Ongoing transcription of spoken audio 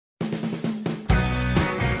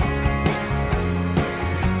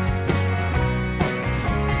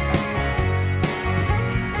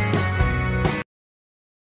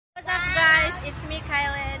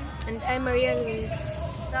I'm Maria Louise.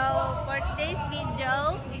 So, for today's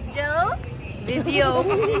video,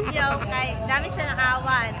 kay dami sa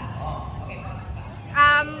nakawan.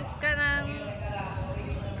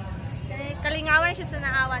 Kalingawan siya sa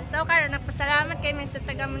naawan. So, karon nagpasalamat kay mga sa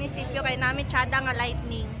taga-munisipyo kay namin tsada nga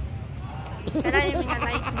lightning. Kaya yung mga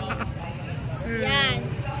lightning. Yan.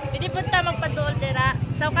 Pwede po ta magpaduol dira.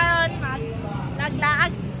 So, karon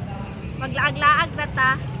maglaag-laag na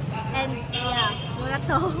ta. And, yeah, muna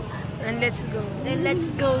to. And let's go. Then, let's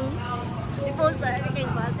go. I-post sa kay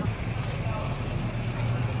Bag.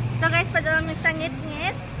 So, guys, padala mo sa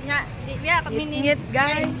ngit-ngit. Nga, di biya kami ni... Ngit,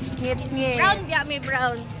 guys. Ngit-ngit. Brown, biya may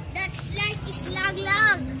brown. That's like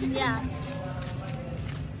islag-lag. Yeah.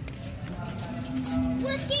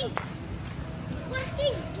 Working.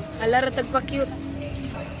 Alara tagpa-cute.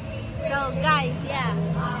 So, guys, yeah.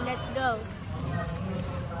 Let's go.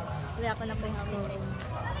 Wala ko na po yung hamit.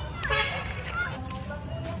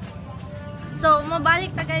 So,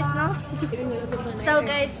 mabalik ta guys, no? So,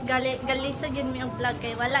 guys, galisa dyan may ang vlog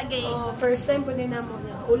kay wala gay. Oh, first time po din na mo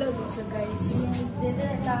na. Ulag din siya, guys. Dito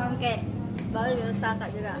na tangan kay. Bawal may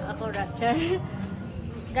usaka dira ako rapture.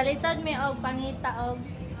 Galisan may og pangita og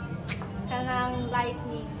kanang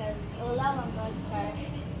lightning kay wala man god char.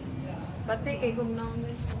 Pati kay kung naon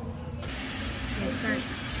guys. Okay, start.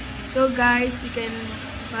 So guys, you can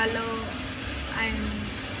follow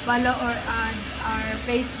or add our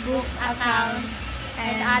Facebook accounts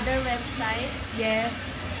and other websites. Yes,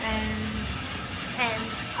 and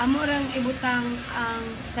amo rang ibutang ang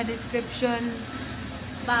sa description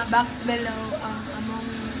box below ang among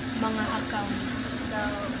mga accounts. So,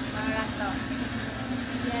 para to.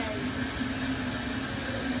 Yes.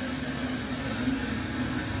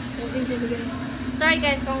 Kasing sabi guys. Sorry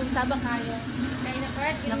guys kung sabak kayo. Kaya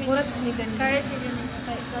na-correct yun. Nakurat ni ganun. Correct yun.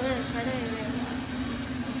 Okay, sana yun.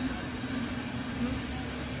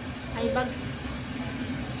 Ay, bags.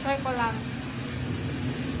 Share ko lang.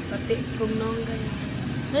 Pati kung noong ganyan.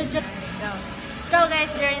 Legit. So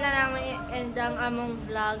guys, dire na namin i-end ang among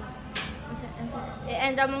vlog.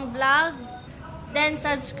 I-end among vlog. Then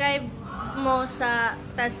subscribe mo sa,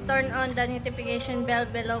 tas turn on the notification bell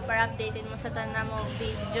below para updated mo sa tanan mo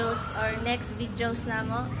videos or next videos na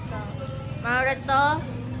mo. So, maura to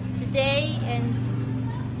today and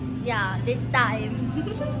yeah, this time.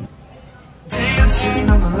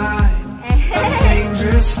 Dancing on the line, a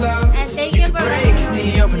dangerous love. And thank you for break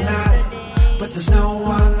me overnight, but there's no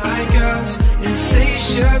one like us,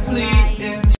 insatiably